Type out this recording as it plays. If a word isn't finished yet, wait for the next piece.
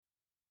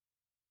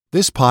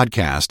This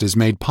podcast is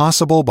made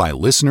possible by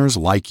listeners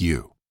like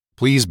you.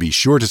 Please be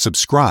sure to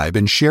subscribe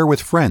and share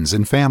with friends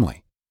and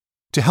family.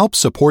 To help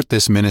support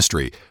this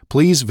ministry,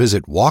 please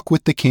visit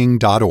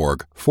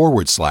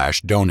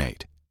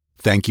walkwiththeking.org/donate.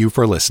 Thank you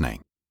for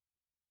listening.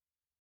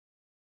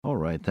 All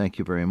right, thank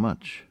you very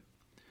much.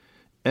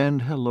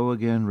 And hello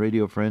again,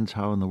 radio friends.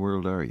 How in the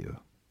world are you?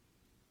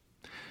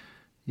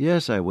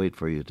 Yes, I wait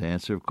for you to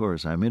answer. Of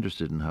course, I'm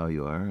interested in how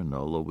you are, and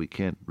although we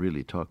can't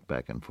really talk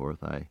back and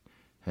forth, I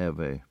have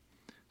a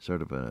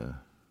sort of an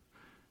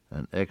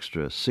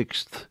extra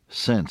sixth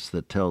sense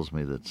that tells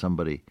me that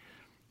somebody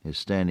is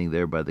standing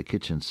there by the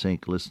kitchen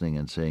sink listening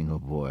and saying, "Oh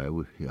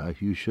boy,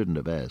 you shouldn't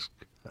have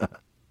asked.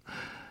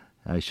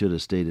 I should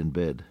have stayed in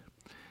bed."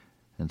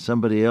 And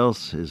somebody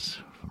else is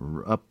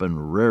up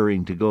and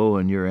raring to go,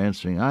 and you're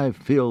answering, "I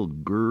feel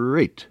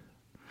great."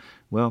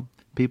 Well,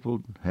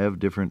 people have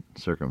different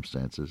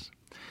circumstances.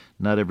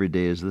 Not every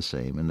day is the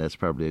same, and that's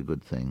probably a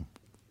good thing.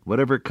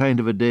 Whatever kind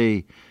of a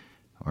day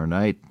or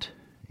night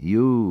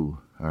you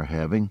are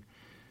having,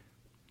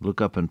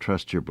 look up and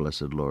trust your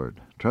blessed Lord.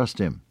 Trust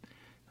Him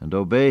and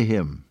obey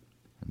Him,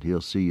 and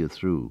He'll see you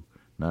through,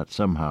 not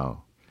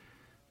somehow,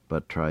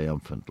 but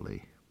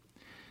triumphantly.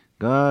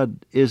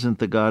 God isn't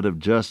the God of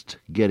just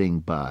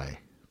getting by.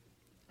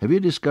 Have you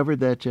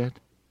discovered that yet?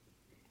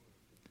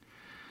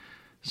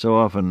 So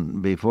often,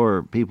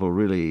 before people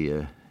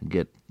really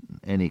get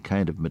any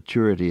kind of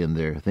maturity in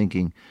their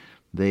thinking,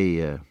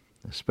 they,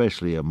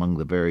 especially among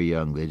the very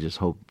young, they just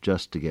hope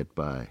just to get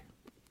by.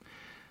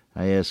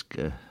 I asked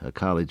a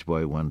college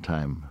boy one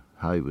time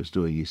how he was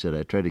doing. He said,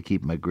 "I try to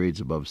keep my grades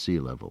above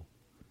sea level."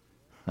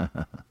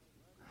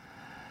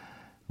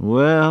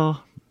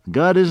 Well,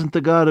 God isn't the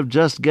God of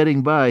just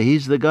getting by.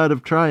 He's the God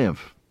of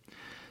triumph.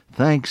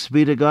 Thanks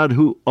be to God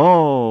who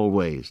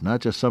always, not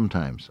just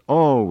sometimes,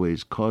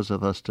 always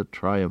causeth us to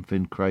triumph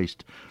in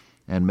Christ,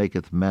 and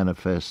maketh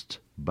manifest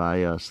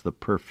by us the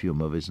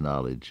perfume of His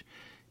knowledge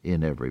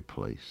in every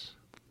place.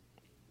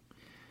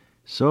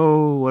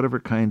 So, whatever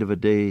kind of a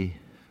day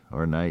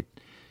or night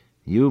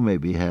you may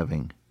be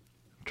having,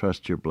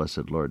 trust your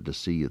blessed Lord to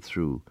see you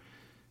through,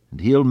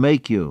 and He'll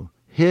make you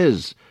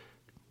His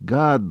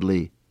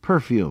godly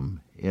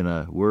perfume in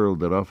a world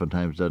that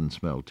oftentimes doesn't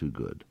smell too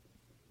good.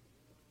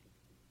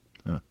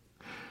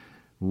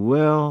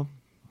 Well,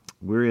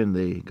 we're in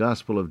the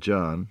Gospel of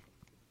John.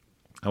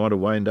 I want to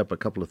wind up a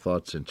couple of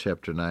thoughts in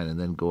chapter 9 and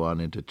then go on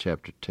into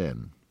chapter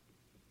 10.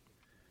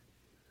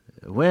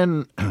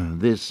 When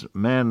this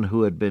man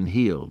who had been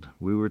healed,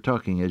 we were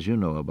talking, as you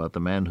know, about the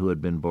man who had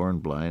been born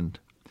blind.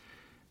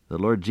 The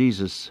Lord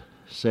Jesus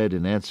said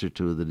in answer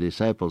to the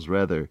disciples'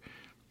 rather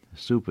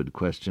stupid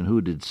question,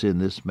 who did sin,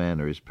 this man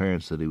or his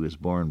parents, that he was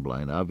born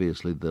blind?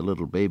 Obviously, the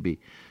little baby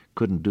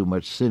couldn't do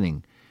much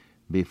sinning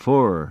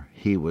before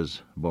he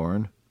was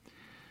born.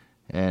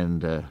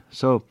 And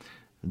so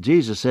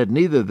Jesus said,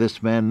 neither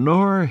this man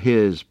nor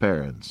his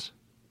parents,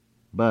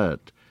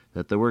 but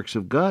that the works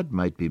of God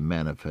might be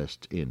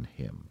manifest in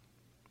him.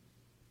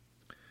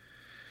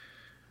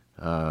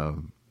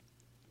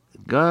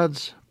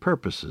 God's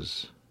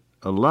purposes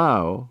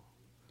allow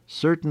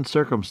certain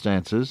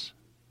circumstances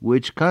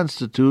which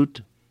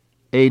constitute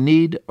a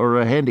need or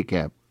a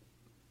handicap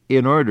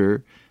in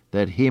order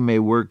that He may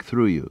work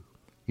through you.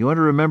 You want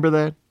to remember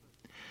that?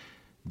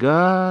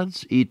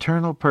 God's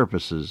eternal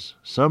purposes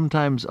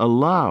sometimes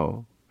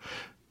allow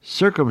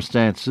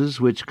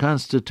circumstances which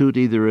constitute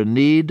either a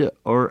need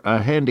or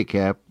a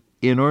handicap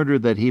in order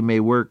that He may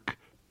work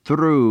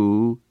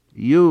through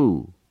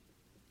you.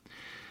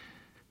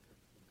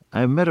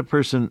 I met a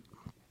person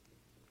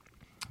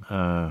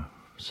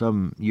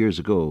some years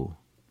ago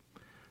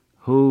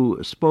who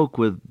spoke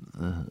with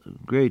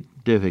great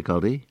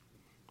difficulty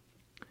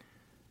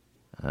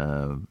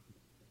and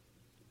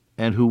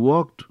who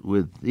walked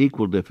with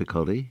equal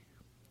difficulty,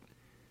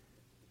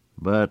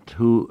 but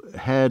who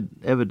had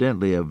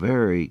evidently a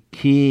very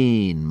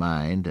keen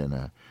mind and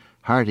a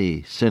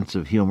hearty sense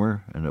of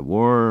humor and a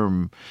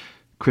warm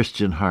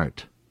Christian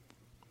heart.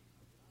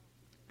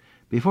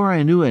 Before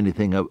I knew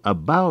anything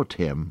about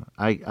him,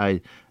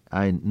 I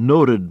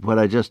noted what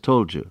I just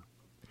told you.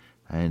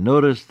 I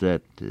noticed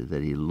that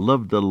he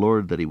loved the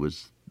Lord, that he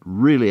was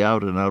really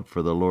out and out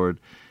for the Lord,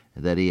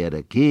 that he had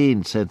a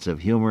keen sense of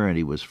humor, and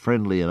he was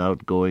friendly and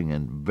outgoing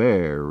and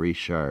very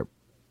sharp.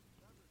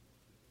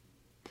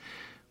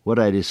 What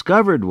I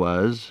discovered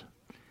was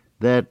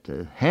that,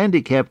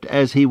 handicapped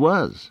as he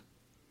was,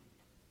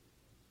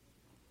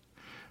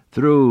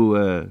 through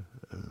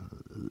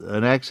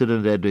an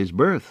accident at his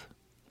birth,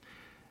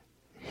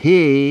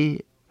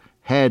 he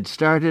had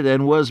started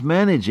and was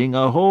managing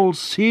a whole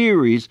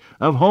series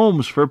of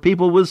homes for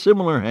people with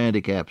similar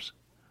handicaps.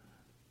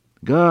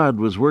 God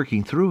was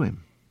working through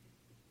him.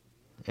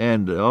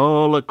 And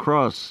all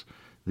across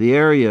the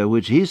area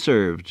which he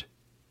served,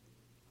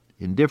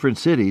 in different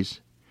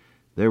cities,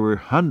 there were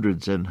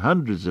hundreds and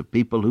hundreds of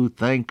people who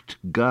thanked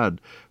God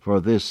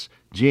for this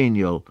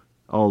genial,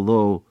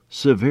 although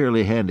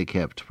severely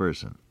handicapped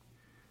person.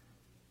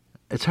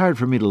 It's hard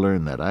for me to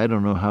learn that. I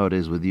don't know how it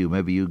is with you.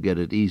 Maybe you get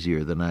it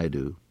easier than I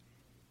do.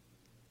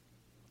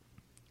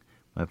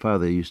 My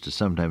father used to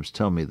sometimes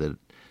tell me that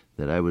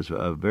I was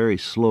very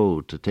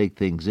slow to take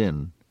things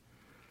in,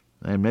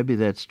 and maybe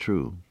that's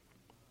true.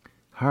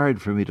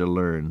 Hard for me to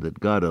learn that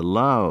God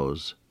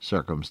allows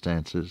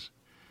circumstances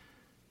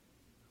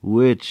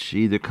which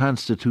either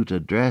constitute a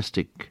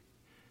drastic,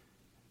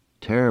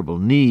 terrible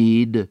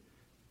need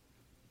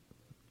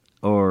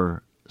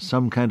or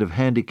some kind of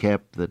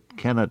handicap that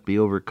cannot be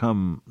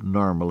overcome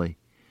normally.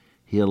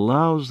 He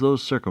allows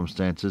those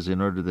circumstances in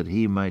order that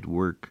He might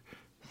work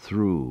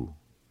through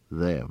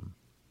them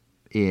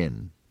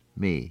in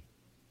me.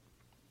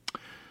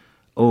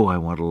 Oh, I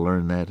want to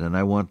learn that, and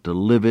I want to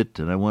live it,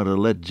 and I want to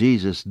let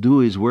Jesus do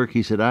His work.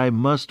 He said, I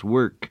must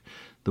work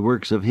the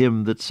works of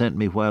Him that sent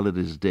me while it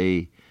is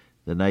day.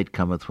 The night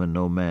cometh when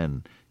no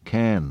man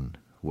can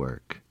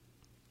work.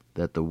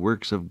 That the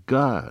works of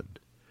God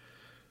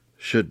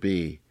should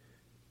be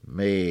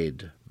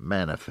made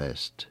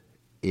manifest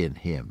in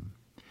Him.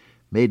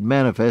 Made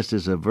manifest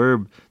is a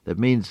verb that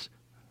means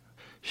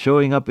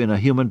showing up in a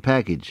human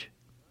package.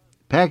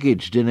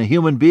 Packaged in a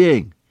human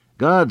being.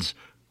 God's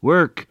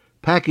work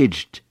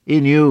packaged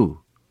in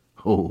you.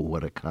 Oh,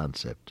 what a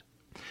concept.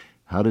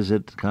 How does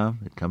it come?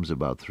 It comes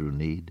about through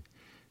need.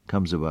 It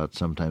comes about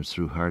sometimes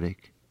through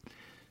heartache.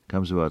 It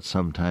comes about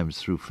sometimes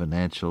through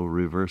financial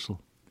reversal.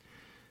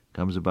 It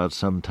comes about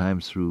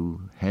sometimes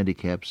through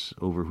handicaps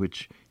over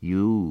which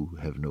you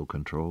have no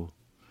control.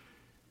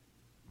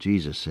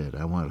 Jesus said,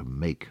 I want to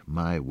make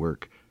my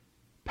work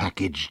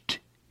packaged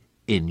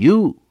in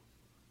you.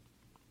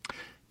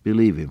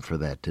 Believe Him for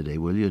that today,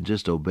 will you? And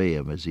just obey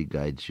Him as He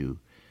guides you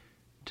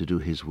to do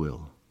His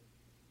will.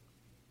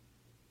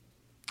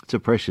 It's a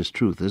precious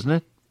truth, isn't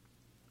it?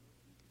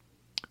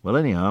 Well,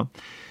 anyhow,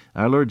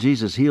 our Lord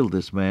Jesus healed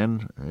this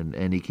man,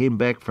 and he came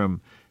back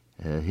from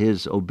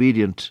his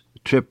obedient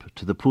trip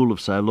to the pool of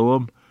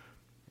Siloam,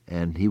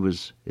 and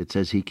it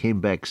says he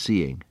came back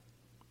seeing.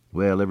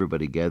 Well,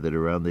 everybody gathered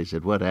around. They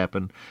said, what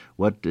happened?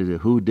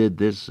 Who did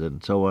this?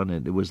 And so on.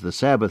 And it was the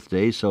Sabbath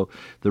day, so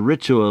the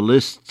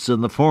ritualists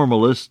and the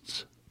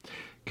formalists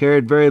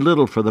cared very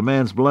little for the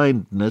man's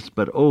blindness,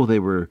 but they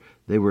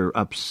were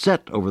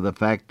upset over the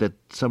fact that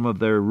some of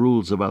their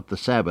rules about the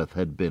Sabbath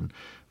had been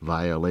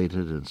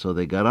violated, and so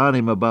they got on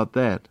him about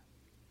that.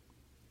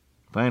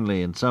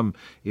 Finally, in some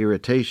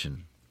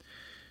irritation,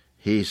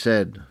 he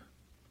said,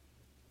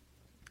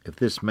 if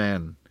this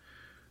man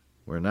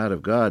were not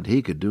of God,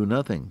 he could do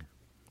nothing.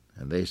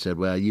 And they said,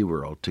 well, you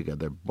were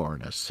altogether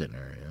born a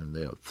sinner, and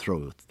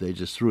they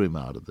just threw him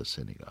out of the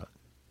synagogue.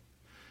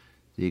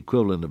 The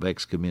equivalent of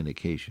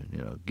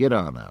excommunication, get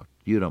on out.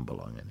 You don't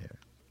belong in here.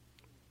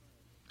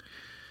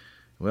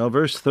 Well,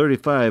 verse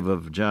 35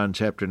 of John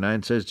chapter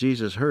 9 says,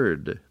 Jesus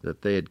heard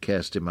that they had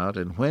cast him out,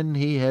 and when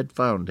he had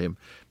found him,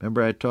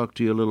 remember I talked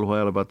to you a little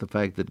while about the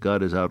fact that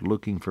God is out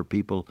looking for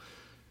people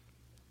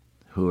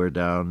who are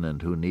down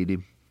and who need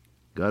Him.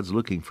 God's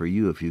looking for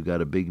you if you've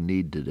got a big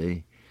need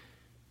today.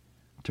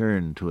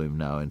 Turn to Him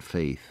now in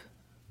faith.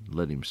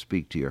 Let Him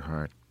speak to your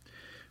heart.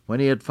 When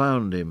he had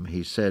found him,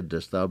 he said,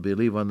 dost thou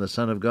believe on the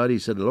Son of God? He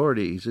said, Lord.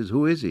 He says,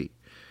 who is He?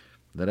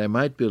 That I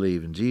might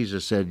believe. And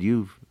Jesus said,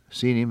 you've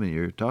seen Him and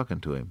you're talking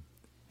to Him.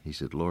 He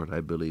said, Lord, I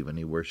believe, and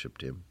he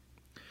worshipped Him.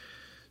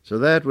 So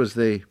that was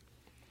the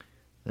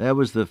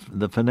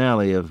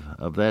finale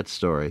of that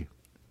story.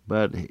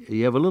 But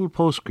you have a little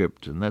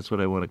postscript, and that's what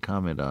I want to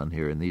comment on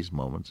here in these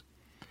moments.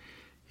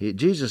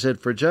 Jesus said,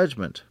 for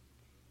judgment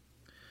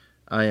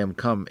I am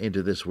come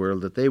into this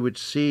world, that they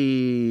which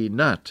see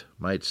not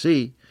might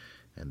see,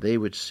 and they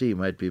which see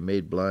might be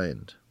made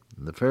blind.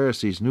 And the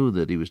Pharisees knew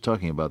that He was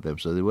talking about them,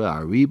 so they said, well,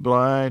 are we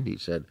blind? He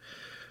said,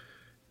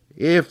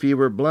 if ye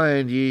were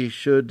blind, ye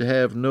should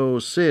have no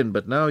sin,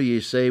 but now ye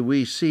say,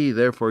 we see,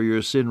 therefore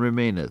your sin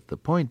remaineth. The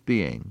point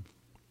being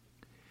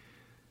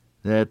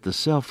that the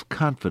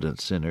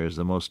self-confident sinner is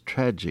the most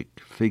tragic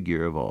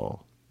figure of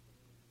all.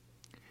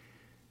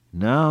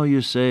 Now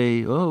you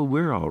say, oh,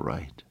 we're all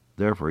right.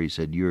 Therefore, He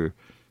said, your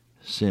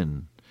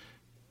sin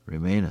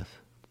remaineth.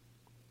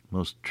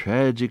 Most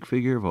tragic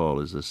figure of all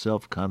is the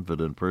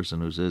self-confident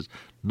person who says,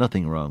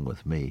 nothing wrong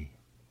with me.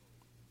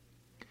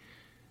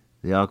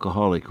 The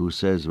alcoholic who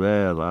says,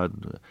 well,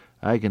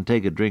 I can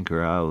take a drink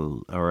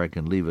or I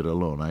can leave it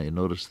alone. I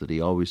notice that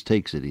he always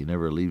takes it. He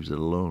never leaves it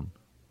alone.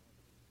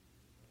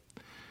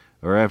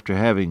 Or after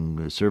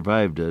having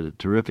survived a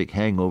terrific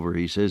hangover,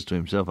 he says to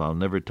himself, I'll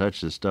never touch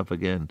this stuff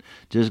again.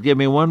 Just give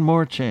me one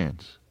more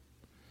chance.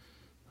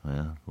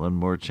 Well, one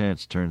more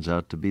chance turns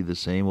out to be the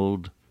same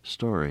old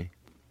story.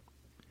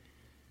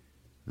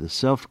 The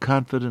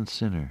self-confident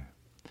sinner,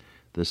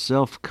 the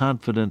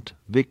self-confident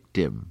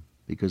victim,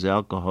 because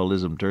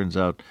alcoholism turns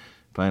out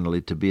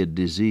finally to be a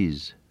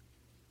disease.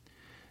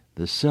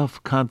 The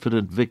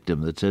self-confident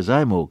victim that says,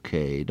 I'm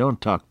okay,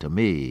 don't talk to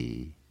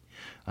me,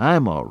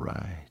 I'm all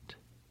right.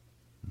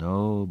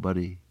 No,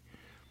 buddy,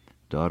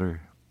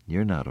 daughter,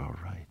 you're not all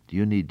right.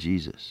 You need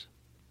Jesus.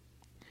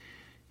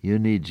 You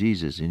need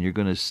Jesus, and you're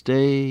going to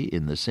stay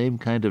in the same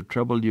kind of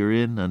trouble you're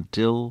in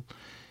until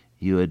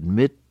you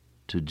admit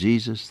to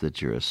Jesus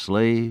that you're a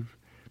slave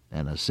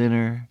and a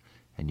sinner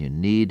and you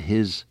need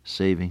His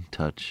saving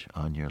touch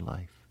on your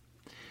life.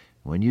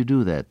 When you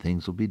do that,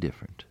 things will be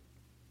different.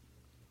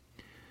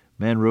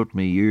 Man wrote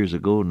me years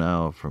ago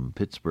now from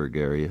Pittsburgh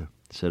area,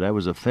 said, I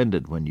was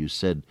offended when you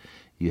said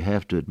you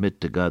have to admit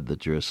to God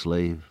that you're a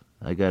slave.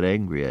 I got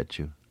angry at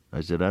you.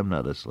 I said, I'm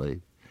not a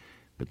slave.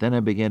 But then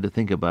I began to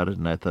think about it,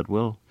 and I thought,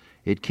 well,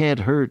 it can't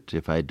hurt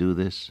if I do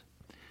this.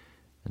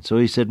 And so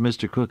he said,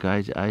 Mr. Cook,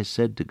 I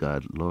said to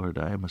God, Lord,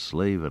 I am a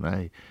slave, and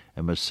I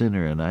am a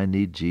sinner, and I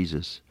need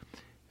Jesus.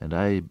 And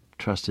I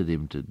trusted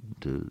Him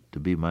to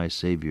be my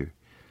Savior.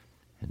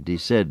 And he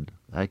said,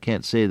 I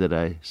can't say that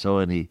I saw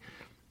any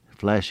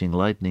flashing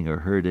lightning or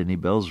heard any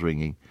bells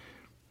ringing,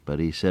 but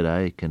he said,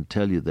 I can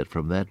tell you that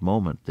from that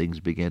moment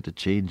things began to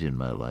change in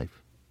my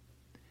life.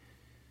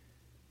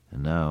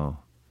 And now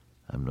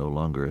I'm no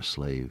longer a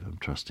slave. I'm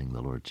trusting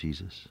the Lord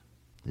Jesus.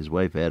 His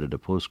wife added a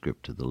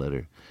postscript to the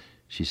letter.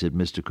 She said,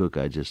 Mr. Cook,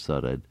 I just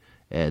thought I'd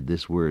add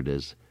this word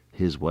as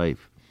his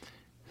wife.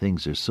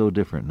 Things are so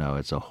different now.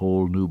 It's a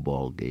whole new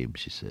ball game,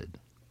 she said.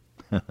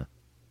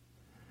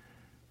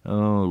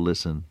 Oh,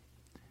 listen.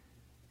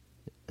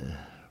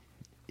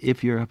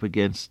 If you're up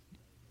against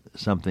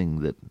something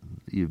that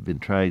you've been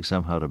trying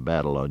somehow to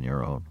battle on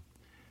your own,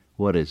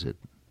 what is it?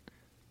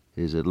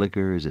 Is it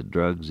liquor? Is it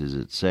drugs? Is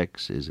it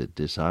sex? Is it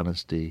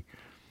dishonesty?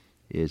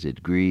 Is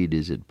it greed?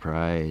 Is it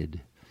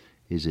pride?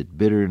 Is it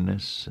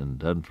bitterness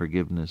and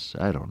unforgiveness?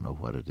 I don't know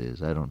what it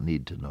is. I don't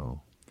need to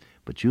know.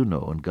 But you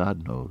know, and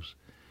God knows.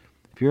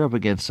 If you're up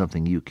against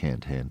something you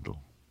can't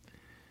handle,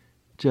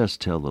 just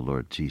tell the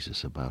Lord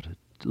Jesus about it.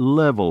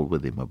 Level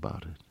with Him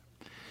about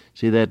it.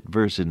 See, that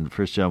verse in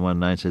 1 John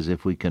 1:9 says,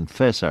 if we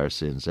confess our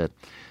sins, that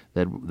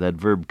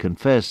verb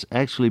confess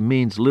actually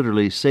means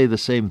literally say the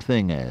same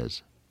thing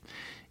as.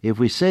 If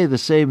we say the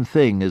same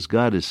thing as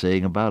God is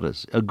saying about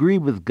us, agree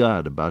with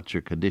God about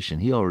your condition.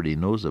 He already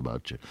knows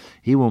about you.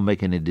 He won't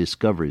make any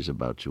discoveries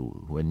about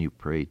you when you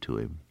pray to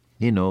Him.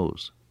 He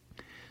knows.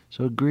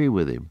 So agree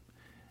with Him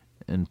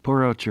and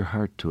pour out your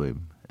heart to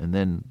Him, and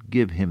then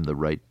give Him the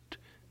right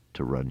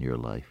to run your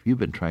life. You've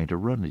been trying to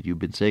run it. You've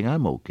been saying,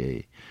 I'm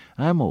okay.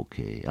 I'm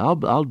okay.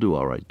 I'll do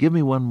all right. Give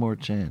me one more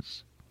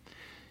chance.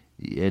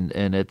 And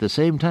at the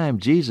same time,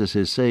 Jesus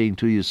is saying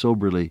to you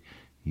soberly,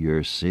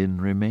 your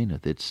sin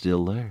remaineth. It's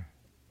still there.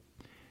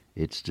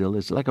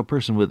 It's like a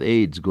person with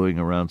AIDS going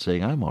around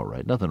saying, I'm all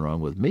right. Nothing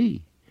wrong with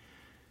me.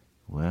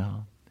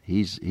 Well,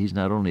 he's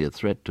not only a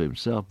threat to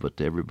himself, but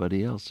to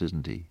everybody else,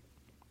 isn't he?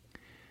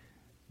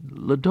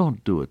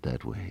 Don't do it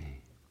that way.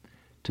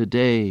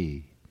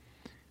 Today,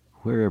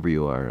 wherever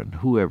you are and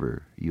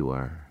whoever you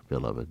are,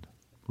 beloved,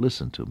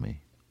 listen to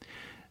me.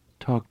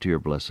 Talk to your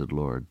blessed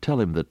Lord.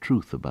 Tell Him the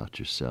truth about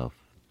yourself.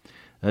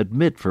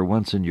 Admit for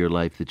once in your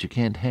life that you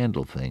can't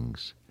handle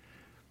things,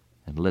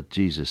 and let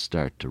Jesus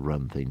start to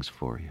run things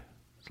for you.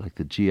 It's like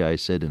the GI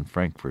said in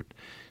Frankfurt,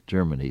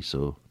 Germany,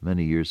 so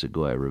many years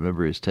ago. I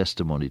remember his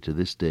testimony to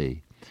this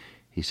day.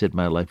 He said,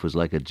 my life was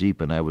like a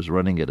Jeep, and I was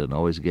running it and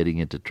always getting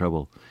into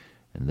trouble.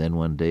 And then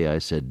one day I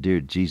said,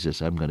 Dear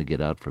Jesus, I'm going to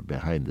get out from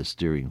behind the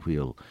steering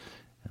wheel,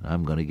 and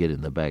I'm going to get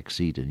in the back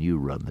seat, and you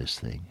run this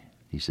thing.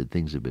 He said,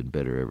 things have been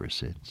better ever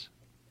since.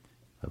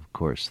 Of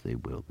course they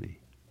will be.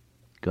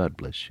 God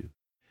bless you.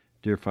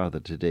 Dear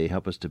Father, today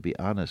help us to be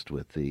honest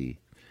with Thee,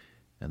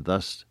 and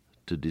thus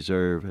to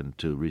deserve and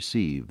to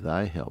receive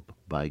Thy help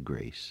by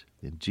grace.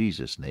 In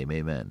Jesus' name,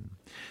 amen.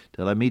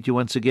 Till I meet you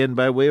once again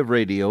by way of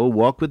radio,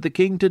 walk with the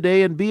King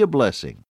today and be a blessing.